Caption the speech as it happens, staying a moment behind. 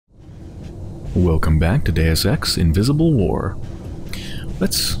Welcome back to Deus Ex Invisible War.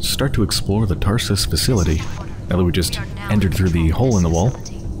 Let's start to explore the Tarsus facility, now that we just entered through the hole in the wall.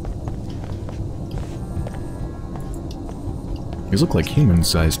 These look like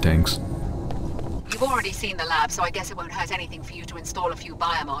human-sized tanks. You've already seen the lab, so I guess it won't hurt anything for you to install a few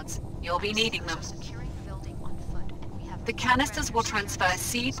biomods. You'll be needing them. The canisters will transfer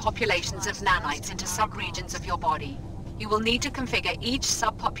seed populations of nanites into subregions of your body. You will need to configure each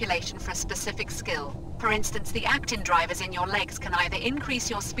subpopulation for a specific skill. For instance, the actin drivers in your legs can either increase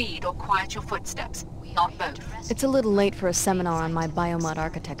your speed or quiet your footsteps, not both. It's a little late for a seminar on my biomod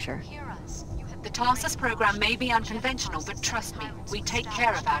architecture. The Tarsus program may be unconventional, but trust me, we take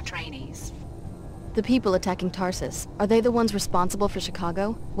care of our trainees. The people attacking Tarsus, are they the ones responsible for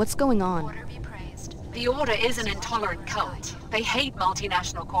Chicago? What's going on? The Order is an intolerant cult. They hate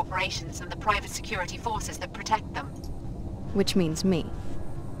multinational corporations and the private security forces that protect them. Which means me.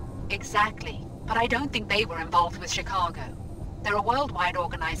 Exactly. But I don't think they were involved with Chicago. They're a worldwide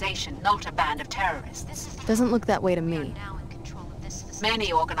organization, not a band of terrorists. Doesn't look that way to me.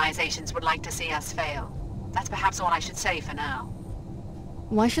 Many organizations would like to see us fail. That's perhaps all I should say for now.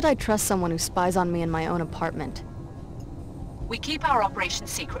 Why should I trust someone who spies on me in my own apartment? We keep our operations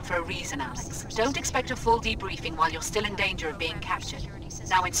secret for a reason, Alex. Don't expect a full debriefing while you're still in danger of being captured.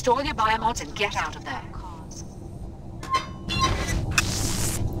 Now install your biomods and get out of there.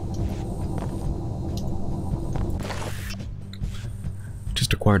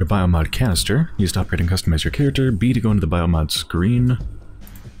 Just acquired a biomod canister. Use to upgrade and customize your character. B to go into the biomod screen.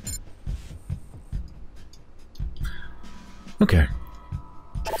 Okay.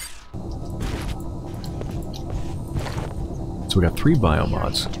 So we got 3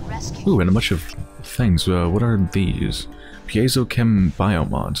 biomods. Ooh, and a bunch of things. What are these? Piezochem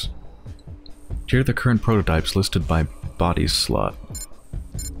biomods. Here are the current prototypes listed by body slot.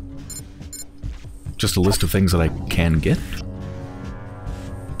 Just a list of things that I can get.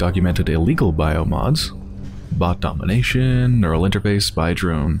 Documented illegal biomods. Bot domination, neural interface, spy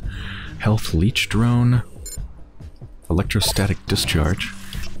drone, health leech drone, electrostatic discharge.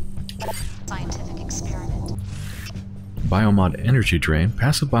 Scientific experiment. Biomod energy drain.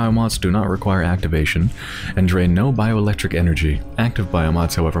 Passive biomods do not require activation and drain no bioelectric energy. Active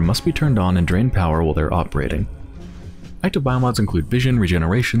biomods, however, must be turned on and drain power while they're operating. Active biomods include vision,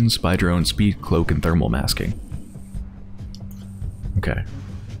 regeneration, spy drone, speed, cloak, and thermal masking. Okay.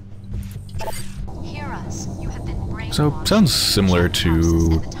 So, sounds similar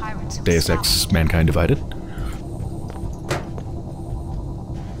to Deus Ex Mankind Divided.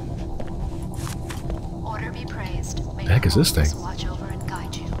 The heck is this thing?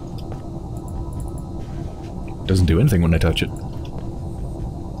 Doesn't do anything when I touch it.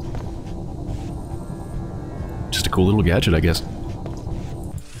 Just a cool little gadget, I guess.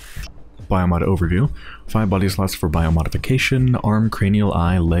 Biomod overview. 5 body slots for biomodification: arm, cranial,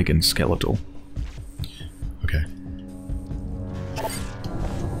 eye, leg, and skeletal. Okay.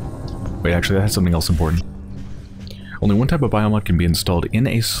 Wait, actually that has something else important. Only one type of biomod can be installed in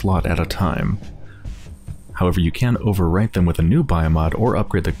a slot at a time. However, you can overwrite them with a new biomod or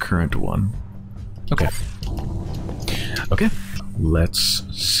upgrade the current one. Okay. Okay, let's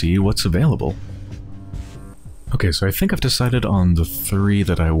see what's available. Okay, so I think I've decided on the 3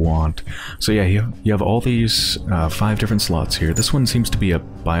 that I want. So yeah, you have all these 5 different slots here. This one seems to be a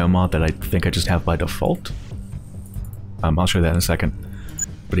biomod that I think I just have by default. I'll show that in a second.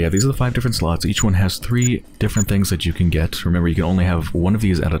 But yeah, these are the 5 different slots. Each one has 3 different things that you can get. Remember, you can only have one of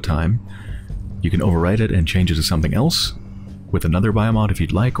these at a time. You can overwrite it and change it to something else with another biomod if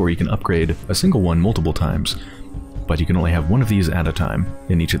you'd like, or you can upgrade a single one multiple times. But you can only have one of these at a time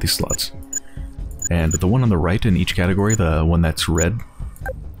in each of these slots. And the one on the right in each category, the one that's red,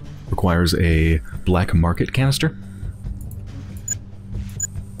 requires a black market canister.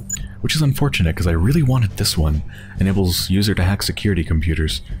 Which is unfortunate, because I really wanted this one. Enables user to hack security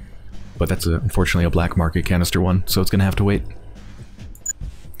computers. But that's unfortunately a black market canister one, so it's going to have to wait.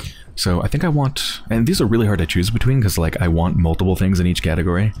 So I think I want... And these are really hard to choose between, because like I want multiple things in each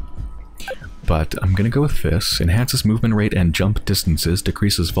category. But I'm going to go with this. Enhances movement rate and jump distances,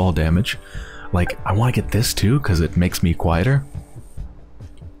 decreases fall damage. Like, I want to get this too, because it makes me quieter.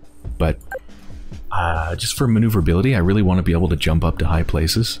 But just for maneuverability, I really want to be able to jump up to high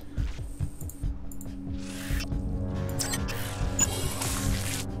places.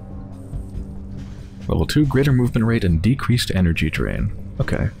 Level 2, greater movement rate and decreased energy drain.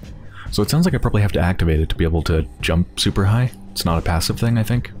 Okay. So it sounds like I probably have to activate it to be able to jump super high. It's not a passive thing, I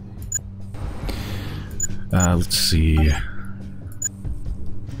think. Let's see.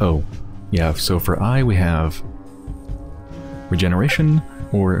 Oh, yeah, so for eye we have regeneration,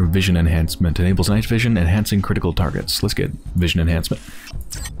 Or vision enhancement. Enables night vision, enhancing critical targets. Let's get vision enhancement.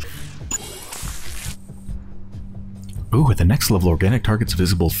 Ooh, at the next level, organic targets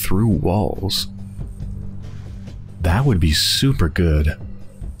visible through walls. That would be super good.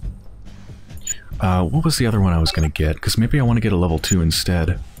 What was the other one I was going to get? Because maybe I want to get a level 2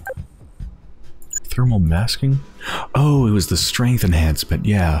 instead. Thermal masking? Oh, it was the strength enhancement,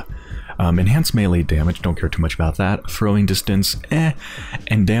 yeah. Enhanced melee damage, don't care too much about that. Throwing distance, and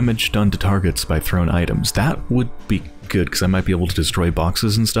damage done to targets by thrown items. That would be good, because I might be able to destroy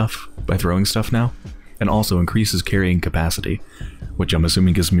boxes and stuff by throwing stuff now. And also increases carrying capacity, which I'm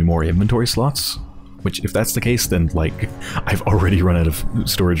assuming gives me more inventory slots. Which, if that's the case, then, like, I've already run out of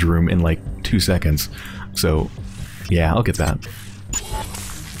storage room in, like, 2 seconds. So, yeah, I'll get that.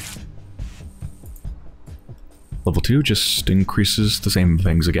 Level 2 just increases the same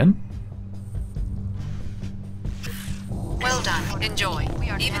things again. Well done. Enjoy.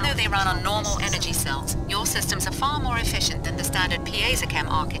 Even though they run on normal energy cells, your systems are far more efficient than the standard Piezochem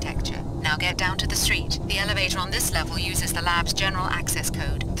architecture. Now get down to the street. The elevator on this level uses the lab's general access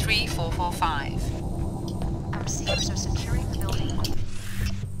code, 3445. Our receivers are securing the building.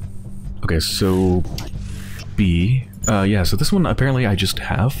 Okay, so... B. Yeah, so this one apparently I just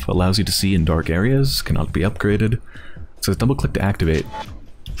have. Allows you to see in dark areas, cannot be upgraded. It says double click to activate.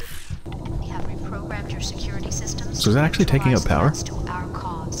 We have reprogrammed your security systems. So is that actually taking up power? To our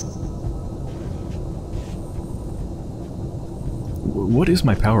cause. What is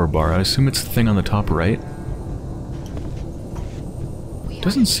my power bar? I assume it's the thing on the top right.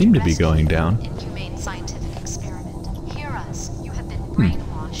 Doesn't seem to be going down. Inhumane scientific experiment. Hear us. You have been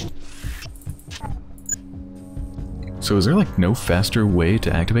brainwashed. So is there like no faster way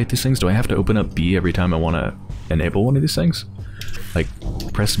to activate these things? Do I have to open up B every time I want to enable one of these things? Like,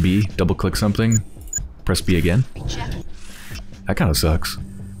 press B, double click something, press B again? That kind of sucks.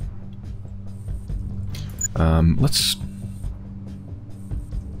 Let's...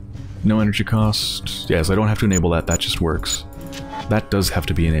 No energy cost. Yes, I don't have to enable that, that just works. That does have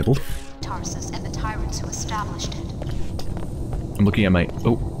to be enabled. Tarsus and the tyrants who established it. I'm looking at my...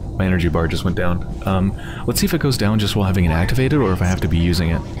 Oh, my energy bar just went down. Let's see if it goes down just while having it activated, or if I have to be using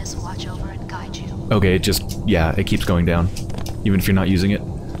it. Watch over and guide you. Okay, it just... Yeah, it keeps going down. Even if you're not using it.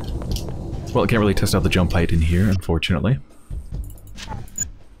 Well, I can't really test out the jump height in here, unfortunately.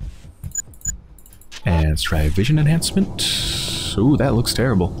 And let's try vision enhancement. Ooh, that looks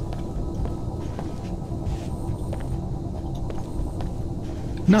terrible.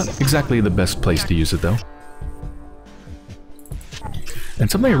 Not exactly the best place to use it, though. And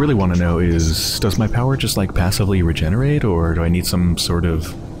something I really want to know is, does my power just, like, passively regenerate, or do I need some sort of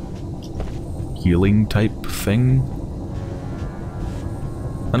healing type thing?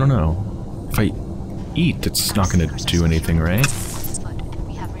 I don't know. If I eat, it's not going to do anything, right?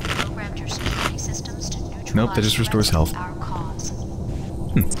 Nope, that just restores health.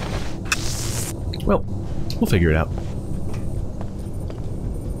 Well, we'll figure it out.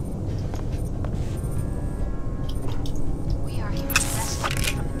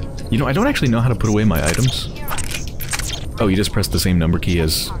 You know, I don't actually know how to put away my items. Oh, you just press the same number key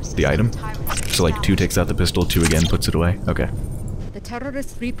as the item? So like 2 takes out the pistol, 2 again puts it away? Okay. The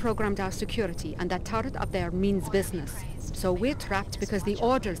terrorists reprogrammed our security, and that turret up there means business. So we're trapped because the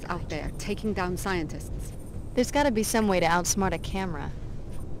order's out there, taking down scientists. There's gotta be some way to outsmart a camera.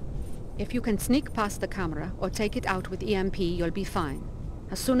 If you can sneak past the camera, or take it out with EMP, you'll be fine.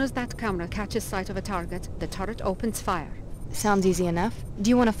 As soon as that camera catches sight of a target, the turret opens fire. Sounds easy enough. Do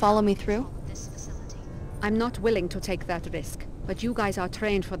you want to follow me through? I'm not willing to take that risk, but you guys are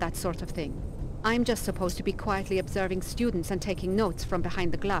trained for that sort of thing. I'm just supposed to be quietly observing students and taking notes from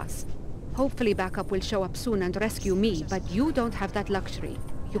behind the glass. Hopefully backup will show up soon and rescue me, but you don't have that luxury.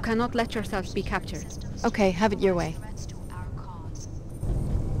 You cannot let yourself be captured. Okay, have it your way.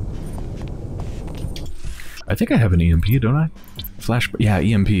 I think I have an EMP, don't I? Flash... Yeah,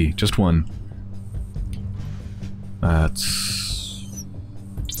 EMP. Just one. Let's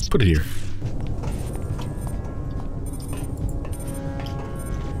put it here.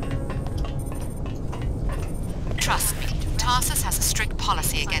 Trust me, Tarsus has a strict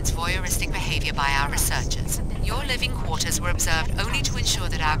policy against voyeuristic behavior by our researchers. Your living quarters were observed only to ensure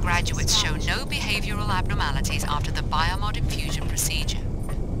that our graduates show no behavioral abnormalities after the biomod infusion procedure.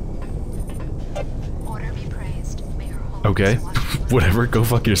 Order be praised. Okay, whatever, go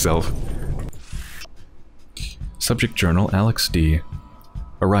fuck yourself. Subject journal, Alex D.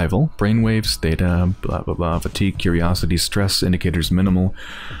 Arrival, brainwaves, data, blah blah blah, fatigue, curiosity, stress, indicators minimal,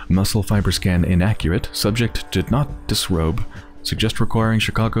 muscle fiber scan inaccurate, subject did not disrobe, suggest requiring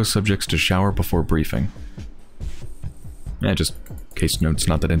Chicago subjects to shower before briefing. Yeah, just Case note's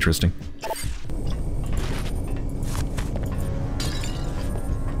not that interesting.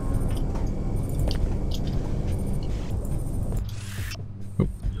 Oh.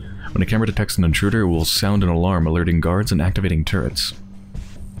 When a camera detects an intruder, it will sound an alarm alerting guards and activating turrets.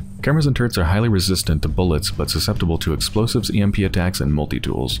 Cameras and turrets are highly resistant to bullets, but susceptible to explosives, EMP attacks, and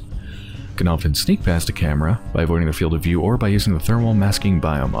multi-tools. You can often sneak past a camera by avoiding the field of view or by using the thermal masking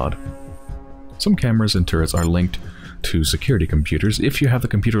biomod. Some cameras and turrets are linked to security computers. If you have the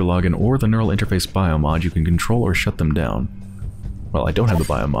computer login or the neural interface biomod, you can control or shut them down. Well, I don't have the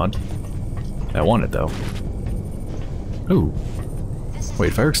biomod. I want it, though. Ooh.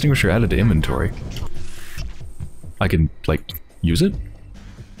 Wait, fire extinguisher added to inventory. I can, like, use it?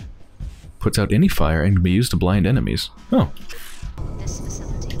 Puts out any fire and can be used to blind enemies. Oh.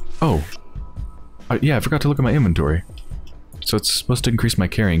 Oh. Yeah, I forgot to look at my inventory. So it's supposed to increase my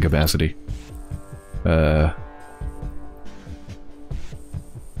carrying capacity.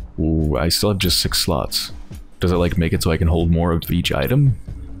 Ooh, I still have just 6 slots. Does it, like, make it so I can hold more of each item?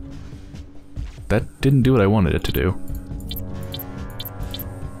 That didn't do what I wanted it to do.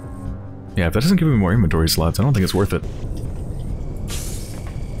 Yeah, if that doesn't give me more inventory slots, I don't think it's worth it.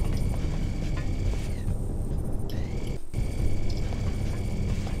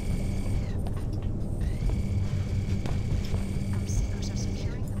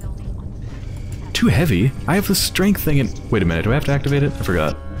 Too heavy? I have the strength thing and... Wait a minute, do I have to activate it? I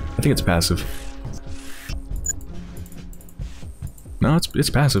forgot. I think it's passive. No, it's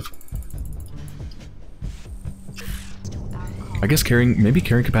passive. I guess maybe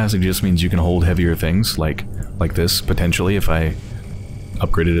carrying capacity just means you can hold heavier things, like this, potentially, if I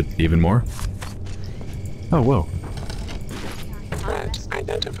upgraded it even more. Oh, whoa. Threat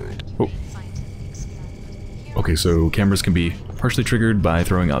identified. Oh. Okay, so cameras can be partially triggered by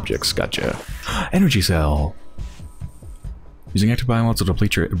throwing objects. Gotcha. Energy cell! Using active biomods to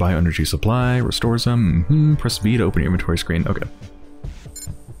deplete your bioenergy supply, restores them. Press V to open your inventory screen. Okay.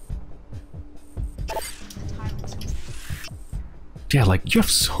 Yeah, like, you have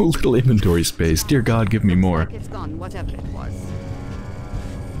so little inventory space. Dear God, give me more. It's gone, whatever it was.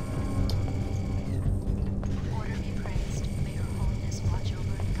 Order be praised. May Her Holiness watch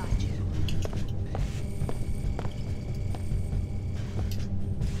over and guide you.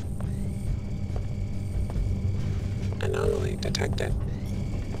 Anomaly detected.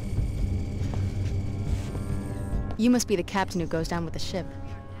 You must be the captain who goes down with the ship.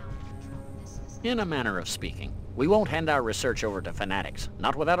 In a manner of speaking. We won't hand our research over to fanatics,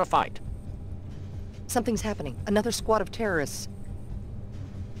 not without a fight. Something's happening. Another squad of terrorists.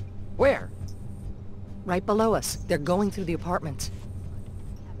 Where? Right below us. They're going through the apartments.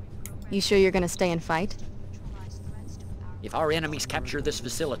 You sure you're gonna stay and fight? If our enemies capture this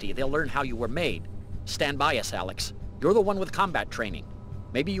facility, they'll learn how you were made. Stand by us, Alex. You're the one with combat training.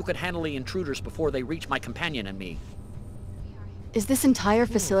 Maybe you could handle the intruders before they reach my companion and me. Is this entire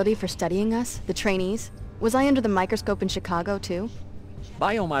facility for studying us, the trainees? Was I under the microscope in Chicago, too?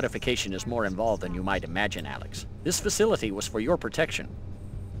 Biomodification is more involved than you might imagine, Alex. This facility was for your protection.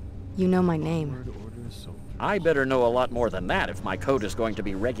 You know my name. I better know a lot more than that if my code is going to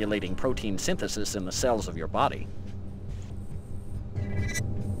be regulating protein synthesis in the cells of your body.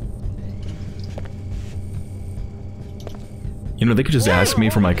 You know, they could just ask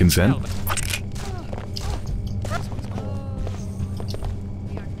me for my consent.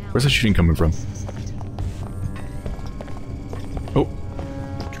 Where's the shooting coming from? Oh.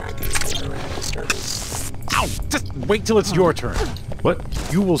 Ow! Just wait till it's your turn. What?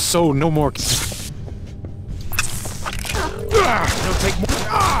 You will sow no more. You'll take more.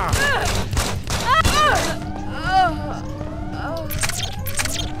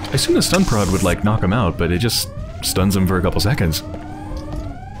 I assume the stun prod would, like, knock him out, but it just stuns him for a couple seconds.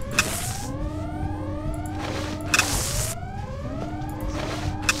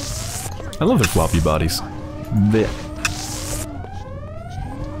 I love their floppy bodies. Blech.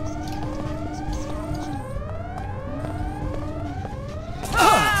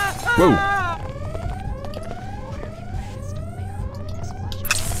 Whoa!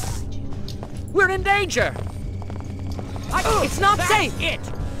 We're in danger! It's not safe!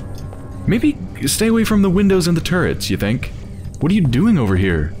 Maybe stay away from the windows and the turrets, you think? What are you doing over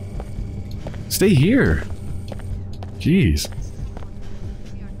here? Stay here! Jeez.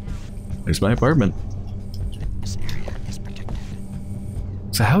 There's my apartment. This area is protected.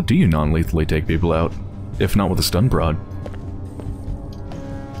 So how do you non-lethally take people out? If not with a stun prod?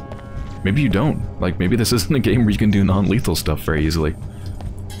 Maybe you don't. Like, maybe this isn't a game where you can do non-lethal stuff very easily.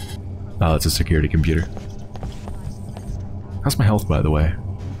 Oh, it's a security computer. How's my health, by the way?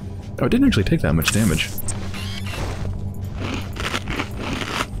 Oh, it didn't actually take that much damage.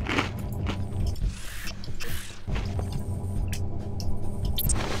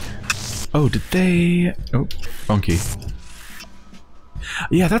 Oh, did they... Oh, wrong key.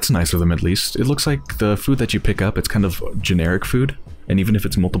 Yeah, that's nice of them at least. It looks like the food that you pick up, it's kind of generic food. And even if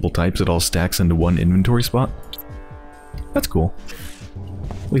it's multiple types, it all stacks into one inventory spot. That's cool.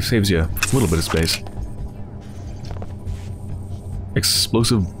 At least saves you a little bit of space.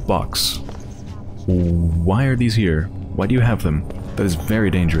 Explosive box. Why are these here? Why do you have them? That is very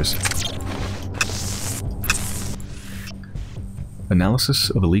dangerous. Analysis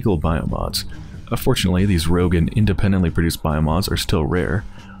of illegal biomods. Fortunately, these rogue and independently produced biomods are still rare.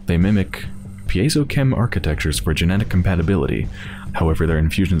 They mimic piezochem architectures for genetic compatibility. However, their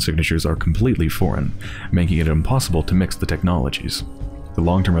infusion signatures are completely foreign, making it impossible to mix the technologies. The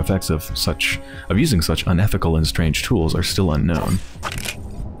long-term effects of using such unethical and strange tools are still unknown.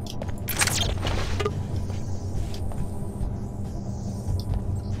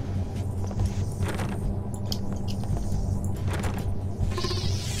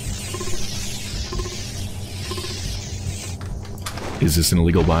 Is this an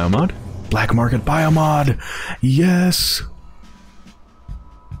illegal biomod? Black market biomod! Yes!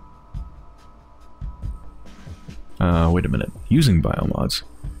 Wait a minute. Using biomods.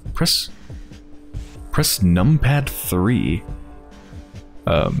 Press numpad 3.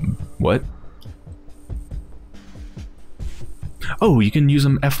 What? Oh, you can use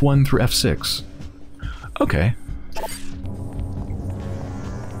them F1 through F6. Okay.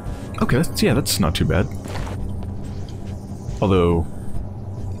 Okay, that's not too bad. Although...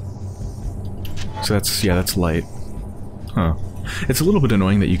 So that's light. Huh. It's a little bit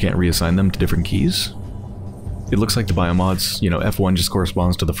annoying that you can't reassign them to different keys. It looks like the biomods, you know, F1 just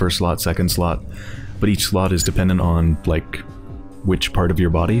corresponds to the first slot, second slot, but each slot is dependent on, like, which part of your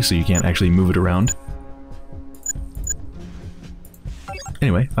body, so you can't actually move it around.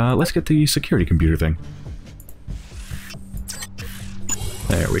 Anyway, let's get the security computer thing.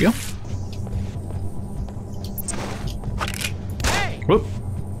 There we go. Whoop!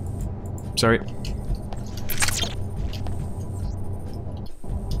 Sorry.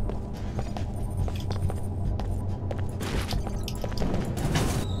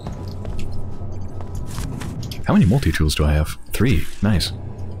 How many multi-tools do I have? 3. Nice.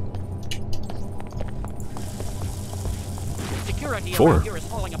 Security 4. around here is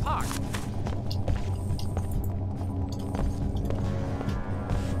falling apart.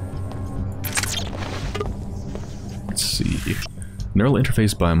 Let's see. Neural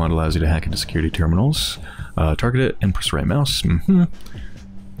interface biomod allows you to hack into security terminals. Target it and press right mouse.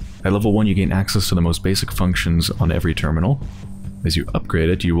 At level 1, you gain access to the most basic functions on every terminal. As you upgrade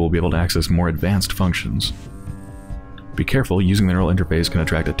it, you will be able to access more advanced functions. Be careful, using the neural interface can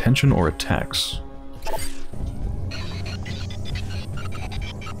attract attention or attacks.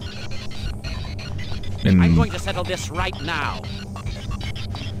 I'm going to settle this right now.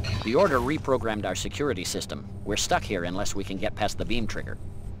 The Order reprogrammed our security system. We're stuck here unless we can get past the beam trigger.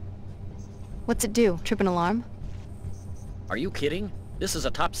 What's it do? Trip an alarm? Are you kidding? This is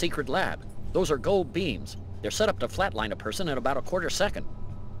a top-secret lab. Those are gold beams. They're set up to flatline a person in about a quarter second.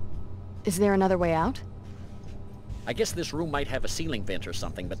 Is there another way out? I guess this room might have a ceiling vent or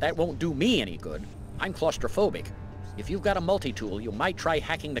something, but that won't do me any good. I'm claustrophobic. If you've got a multi-tool, you might try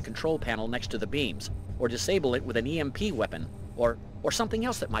hacking the control panel next to the beams, or disable it with an EMP weapon, or something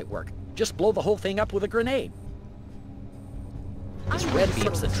else that might work. Just blow the whole thing up with a grenade. There's red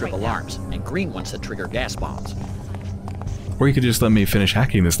beams that trip alarms, and green ones that trigger gas bombs. Or you could just let me finish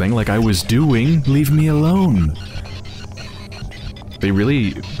hacking this thing like I was doing. Leave me alone. They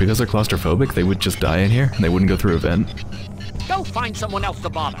really, because they're claustrophobic, they would just die in here, and they wouldn't go through a vent. Go find someone else to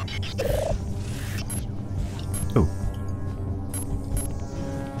bother. Oh.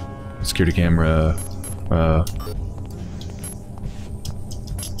 Security camera. Do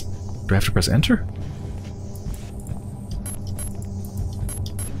I have to press enter?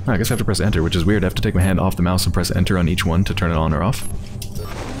 Oh, I guess I have to press enter, which is weird. I have to take my hand off the mouse and press enter on each one to turn it on or off.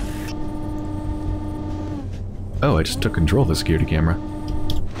 Oh, I just took control of the security camera.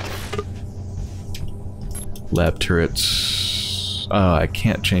 Lab turrets. I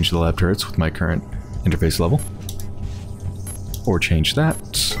can't change the lab turrets with my current interface level. Or change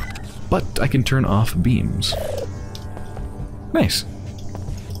that. But I can turn off beams. Nice.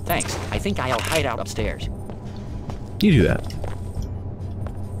 Thanks. I think I'll hide out upstairs. You do that.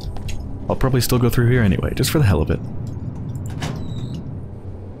 I'll probably still go through here anyway, just for the hell of it.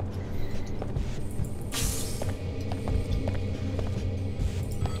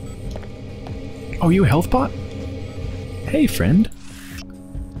 Oh, you a health bot? Hey, friend.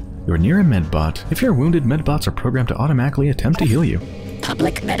 You're near a medbot. If you're wounded, medbots are programmed to automatically attempt to heal you.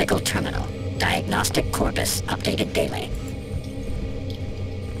 Public medical terminal. Diagnostic corpus updated daily.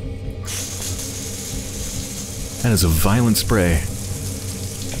 That is a violent spray.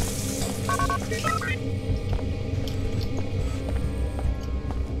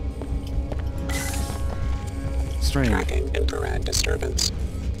 Strange. Tracking infrared disturbance.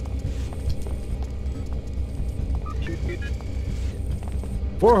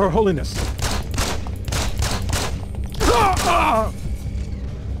 For Her Holiness.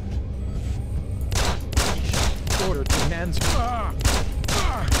 Order demands.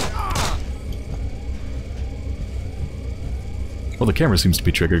 Well, the camera seems to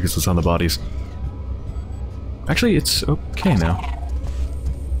be triggered because it's on the bodies. Actually, it's okay now.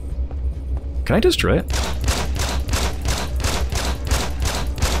 Can I destroy it?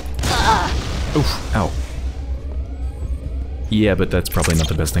 Oof, ow. Yeah, but that's probably not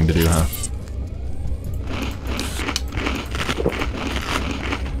the best thing to do, huh?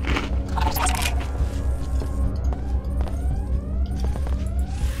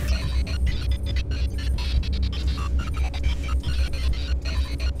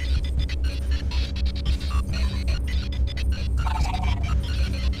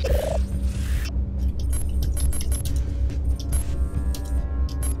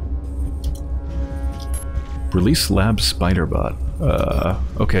 Release Lab Spiderbot.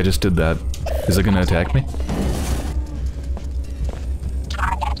 Okay, I just did that. Is it gonna attack me?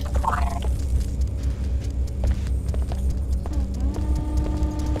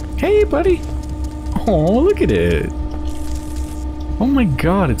 Hey, buddy! Oh, look at it! Oh my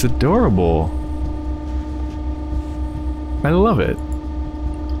god, it's adorable! I love it.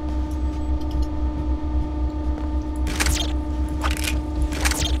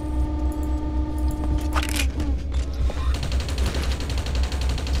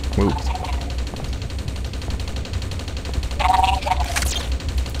 Whoa.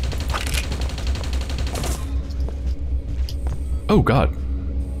 Oh god.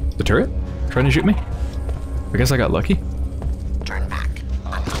 The turret? Trying to shoot me? I guess I got lucky. Turn back.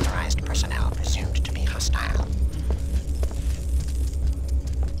 Unauthorized personnel presumed to be hostile.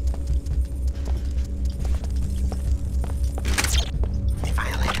 The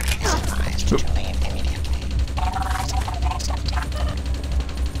violator is advised to leave immediately.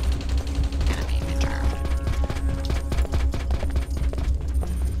 Enemy returned.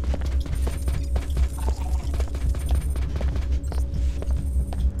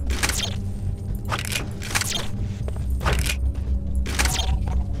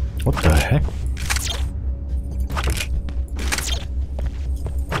 What the heck?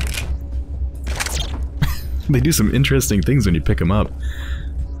 They do some interesting things when you pick them up.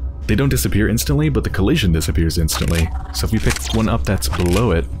 They don't disappear instantly, but the collision disappears instantly. So if you pick one up that's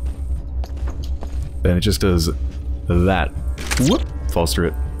below it, then it just does that. Whoop! Falls through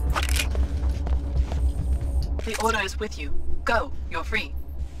it. The order is with you. Go. You're free.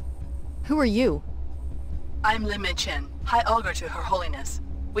 Who are you? I'm Lim Chen, High Augur to Her Holiness.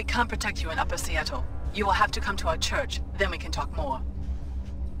 We can't protect you in Upper Seattle. You will have to come to our church, then we can talk more.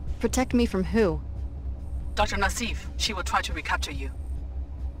 Protect me from who? Dr. Nassif, she will try to recapture you.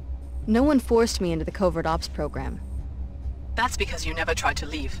 No one forced me into the covert ops program. That's because you never tried to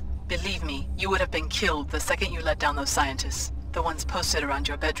leave. Believe me, you would have been killed the second you let down those scientists. The ones posted around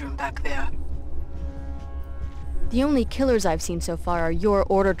your bedroom back there. The only killers I've seen so far are your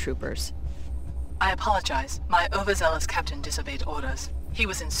order troopers. I apologize. My overzealous captain disobeyed orders. He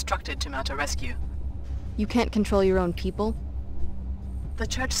was instructed to mount a rescue. You can't control your own people? The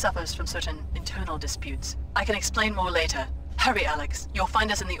church suffers from certain internal disputes. I can explain more later. Hurry, Alex. You'll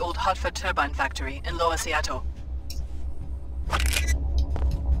find us in the old Hartford turbine factory in Lower Seattle.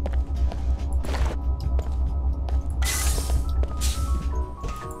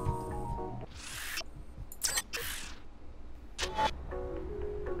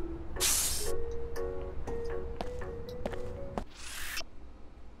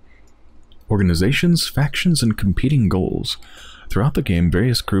 Organizations, factions, and competing goals. Throughout the game,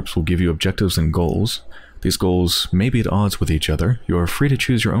 various groups will give you objectives and goals. These goals may be at odds with each other. You are free to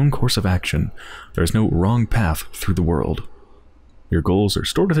choose your own course of action. There is no wrong path through the world. Your goals are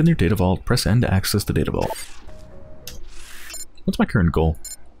stored within your data vault. Press N to access the data vault. What's my current goal?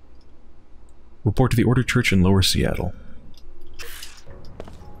 Report to the Order Church in Lower Seattle.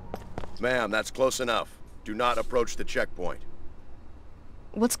 Ma'am, that's close enough. Do not approach the checkpoint.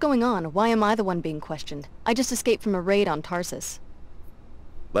 What's going on? Why am I the one being questioned? I just escaped from a raid on Tarsus.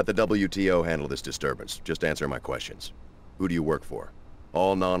 Let the WTO handle this disturbance. Just answer my questions. Who do you work for?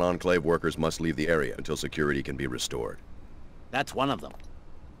 All non-enclave workers must leave the area until security can be restored. That's one of them.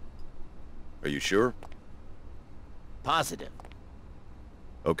 Are you sure? Positive.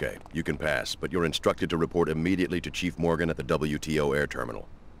 Okay, you can pass, but you're instructed to report immediately to Chief Morgan at the WTO air terminal.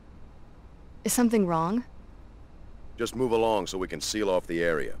 Is something wrong? Just move along so we can seal off the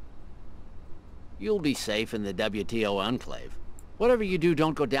area. You'll be safe in the WTO enclave. Whatever you do,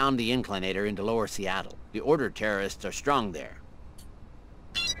 don't go down the inclinator into Lower Seattle. The Order terrorists are strong there.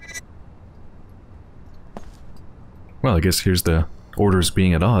 Well, I guess here's the Order's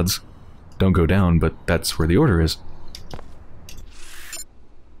being at odds. Don't go down, but that's where the Order is.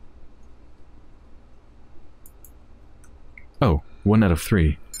 Oh, 1 out of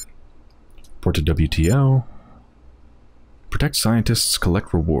 3. Report to WTO. Protect scientists,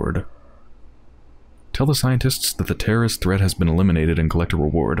 collect reward. Tell the scientists that the terrorist threat has been eliminated and collect a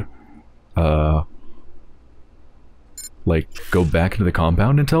reward. Like, go back into the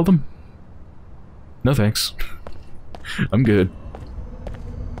compound and tell them? No thanks. I'm good.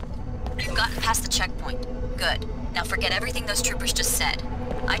 You've gotten past the checkpoint. Good. Now forget everything those troopers just said.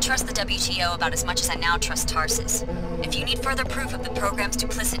 I trust the WTO about as much as I now trust Tarsus. If you need further proof of the program's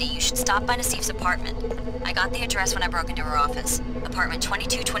duplicity, you should stop by Nassif's apartment. I got the address when I broke into her office. Apartment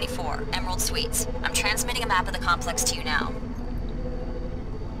 2224, Emerald Suites. I'm transmitting a map of the complex to you now.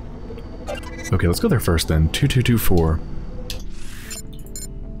 Okay, let's go there first then. 2224.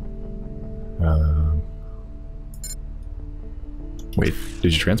 Wait,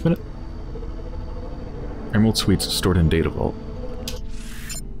 did you transmit it? Emerald Suites stored in data vault.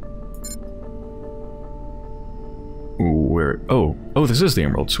 Where? Oh, this is the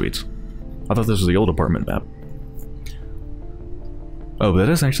Emerald Suites. I thought this was the old apartment map. Oh, but that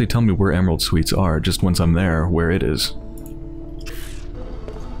doesn't actually tell me where Emerald Suites are, just once I'm there, where it is.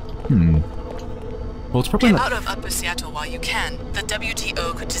 Well, it's probably Get not... out of Upper Seattle while you can. The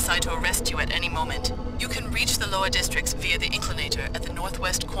WTO could decide to arrest you at any moment. You can reach the lower districts via the inclinator at the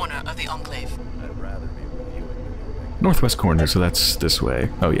northwest corner of the enclave. I'd rather be reviewing. Northwest corner, so that's this way.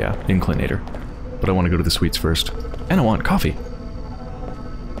 Oh yeah, inclinator. But I want to go to the suites first. And I want coffee.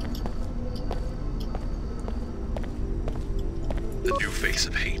 The new face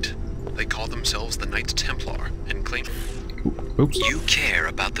of hate. They call themselves the Knights Templar and claim... Oops. You care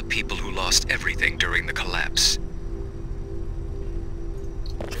about the people who lost everything during the collapse.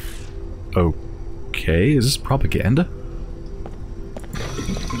 Okay, is this propaganda?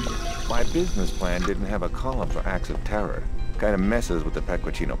 My business plan didn't have a column for acts of terror. Kind of messes with the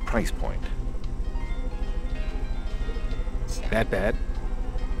Pequacino price point. That bad?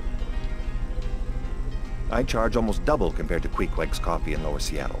 I charge almost double compared to Queequeg's coffee in Lower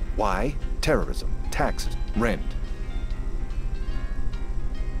Seattle. Why? Terrorism, taxes, rent.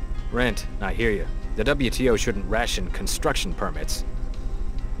 Rent, I hear you. The WTO shouldn't ration construction permits.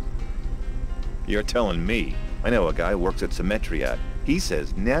 You're telling me. I know a guy who works at Symmetriad. He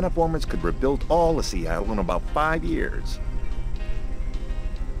says nanoformers could rebuild all of Seattle in about 5 years.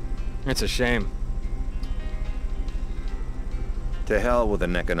 It's a shame. To hell with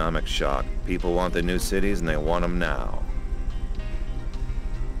an economic shock. People want the new cities and they want them now.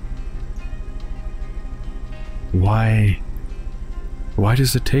 Why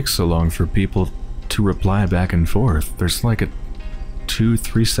does it take so long for people to reply back and forth? There's like a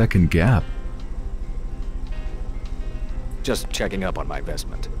 2-3 second gap. Just checking up on my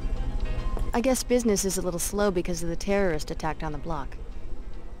investment. I guess business is a little slow because of the terrorist attack on the block.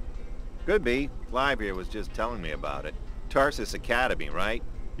 Could be. Live here was just telling me about it. Tarsus Academy, right?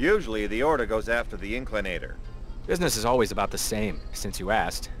 Usually the Order goes after the inclinator. Business is always about the same, since you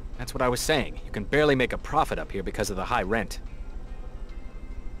asked. That's what I was saying. You can barely make a profit up here because of the high rent.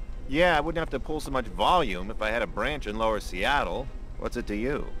 Yeah, I wouldn't have to pull so much volume if I had a branch in Lower Seattle. What's it to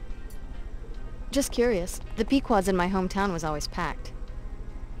you? Just curious. The Pequod's in my hometown was always packed.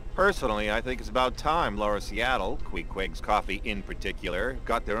 Personally, I think it's about time Lower Seattle, Queequeg's Coffee in particular,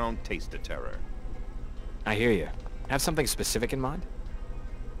 got their own taste of terror. I hear you. Have something specific in mind?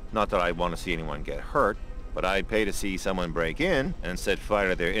 Not that I want to see anyone get hurt, but I'd pay to see someone break in and set fire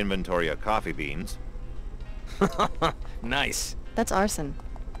to their inventory of coffee beans. Nice. That's arson.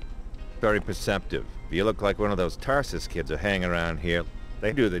 Very perceptive. You look like one of those Tarsus kids who hang around here.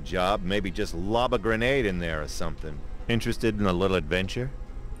 They do the job, maybe just lob a grenade in there or something. Interested in a little adventure?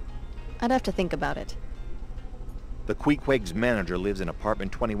 I'd have to think about it. The Queequeg's manager lives in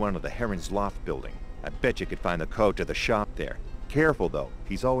apartment 21 of the Heron's Loft building. I bet you could find the code to the shop there. Careful though,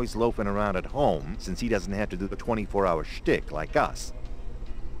 he's always loafing around at home since he doesn't have to do the 24-hour shtick like us.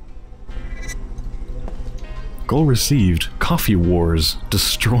 Goal received. Coffee wars.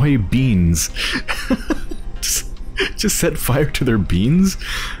 Destroy beans. just set fire to their beans?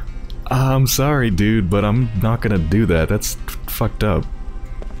 I'm sorry, dude, but I'm not gonna do that. That's fucked up.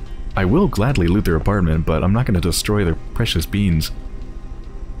 I will gladly loot their apartment, but I'm not gonna destroy their precious beans.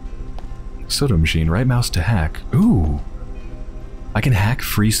 Soda machine. Right mouse to hack. Ooh. I can hack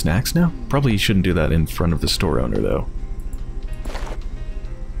free snacks now? Probably shouldn't do that in front of the store owner, though.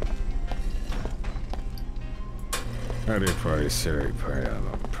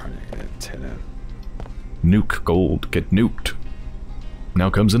 Nuke gold. Get nuked. Now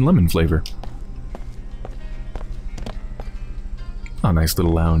comes in lemon flavor. A nice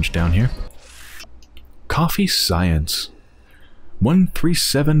little lounge down here. Coffee science.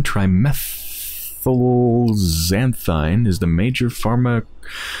 1,3,7-trimethylxanthine is the major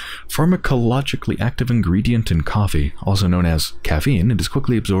pharmacologically active ingredient in coffee, also known as caffeine. It is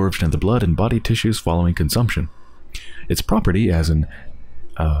quickly absorbed into the blood and body tissues following consumption. Its property as an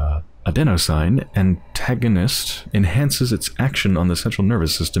adenosine antagonist enhances its action on the central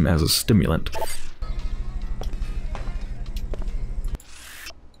nervous system as a stimulant.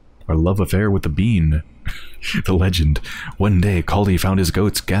 Our love affair with the bean. The legend. One day, Caldy found his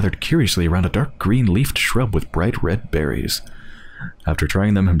goats gathered curiously around a dark green-leafed shrub with bright red berries. After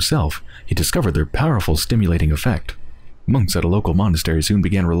trying them himself, he discovered their powerful stimulating effect. Monks at a local monastery soon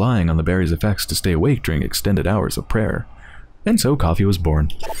began relying on the berries' effects to stay awake during extended hours of prayer. And so coffee was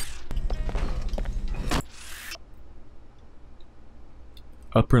born.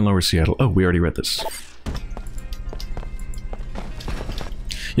 Upper and Lower Seattle. Oh, we already read this.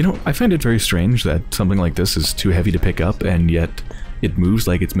 You know, I find it very strange that something like this is too heavy to pick up, and yet it moves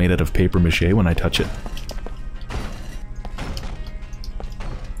like it's made out of paper mache when I touch it.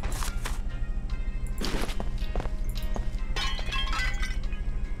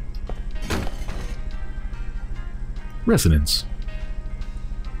 Residence.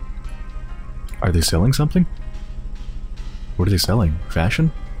 Are they selling something? What are they selling?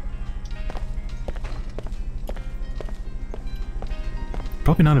 Fashion?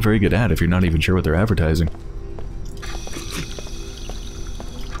 Probably not a very good ad if you're not even sure what they're advertising.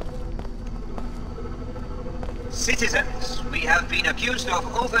 Citizens, we have been accused of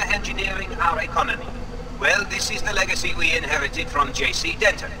over-engineering our economy. Well, this is the legacy we inherited from J.C.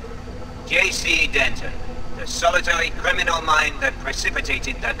 Denton. J.C. Denton, the solitary criminal mind that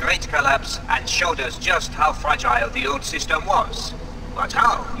precipitated the Great Collapse and showed us just how fragile the old system was. But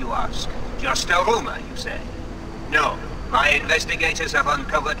how, you ask? Just a rumor, you say? No. My investigators have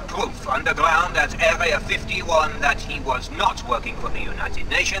uncovered proof underground at Area 51 that he was not working for the United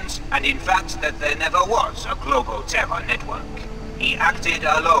Nations, and in fact that there never was a global terror network. He acted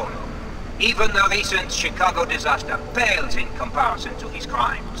alone. Even the recent Chicago disaster pales in comparison to his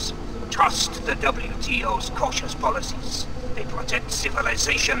crimes. Trust the WTO's cautious policies. They protect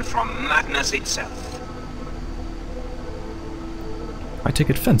civilization from madness itself. I take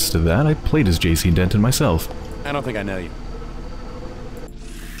offense to that. I played as J.C. Denton myself. I don't think I know you.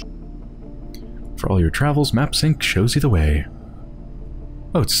 For all your travels, MapSync shows you the way.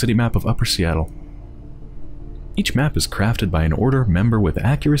 Oh, it's a city map of Upper Seattle. Each map is crafted by an Order member with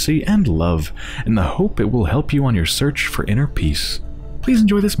accuracy and love, in the hope it will help you on your search for inner peace. Please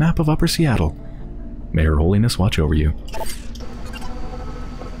enjoy this map of Upper Seattle. May Her Holiness watch over you.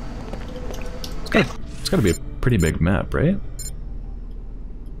 It's gotta be a pretty big map, right?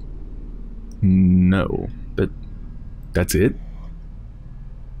 No. That's it?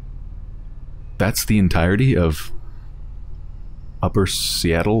 That's the entirety of Upper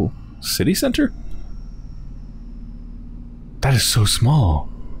Seattle City Center? That is so small.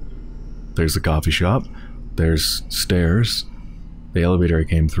 There's the coffee shop, there's stairs, the elevator I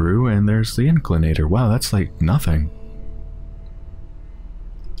came through, and there's the inclinator. Wow, that's like nothing.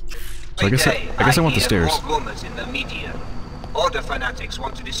 So I guess I want the stairs. More rumors in the media. Order fanatics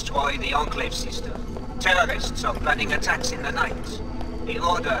want to destroy the Enclave system. Terrorists are planning attacks in the night. The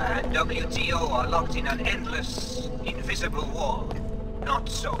Order and WTO are locked in an endless, invisible war. Not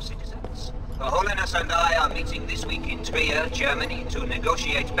so, citizens. Her Holiness and I are meeting this week in Trier, Germany, to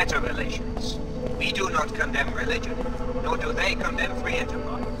negotiate better relations. We do not condemn religion, nor do they condemn free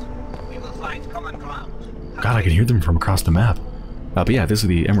enterprise. We will find common ground. God, I can hear them from across the map. But yeah, this is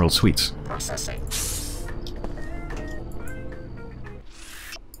the Emerald Suites. Processing.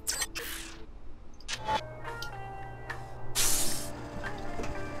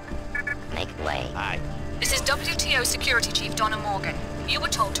 Hi. This is WTO Security Chief Donna Morgan. You were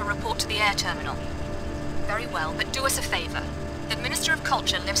told to report to the air terminal. Very well, but do us a favor. The Minister of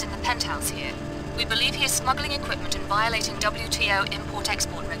Culture lives in the penthouse here. We believe he is smuggling equipment and violating WTO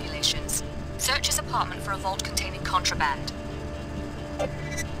import-export regulations. Search his apartment for a vault containing contraband.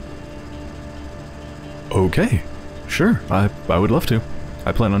 Okay. Sure, I would love to.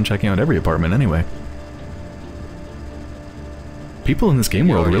 I plan on checking out every apartment anyway. People in this game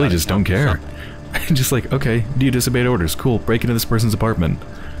world really just don't care. Just like, okay, do you disobey orders? Cool, break into this person's apartment.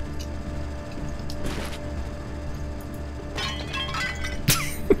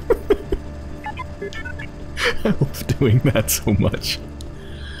 health doing that so much.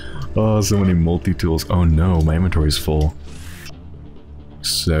 Oh, so many multi-tools. Oh no, my inventory's full.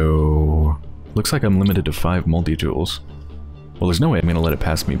 So... looks like I'm limited to 5 multi-tools. Well, there's no way I'm gonna let it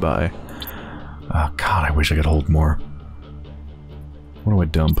pass me by. Oh god, I wish I could hold more. What do I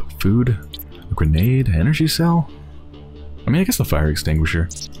dump? Food? A grenade? Energy cell? I mean, I guess the fire extinguisher.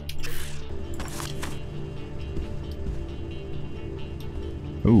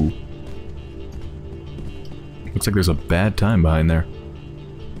 Ooh. Looks like there's a bad time behind there.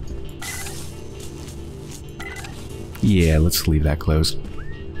 Yeah, let's leave that closed.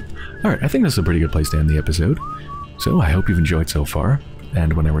 Alright, I think this is a pretty good place to end the episode. So, I hope you've enjoyed so far.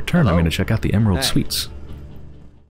 And when I return, I'm going to check out the Emerald Suites.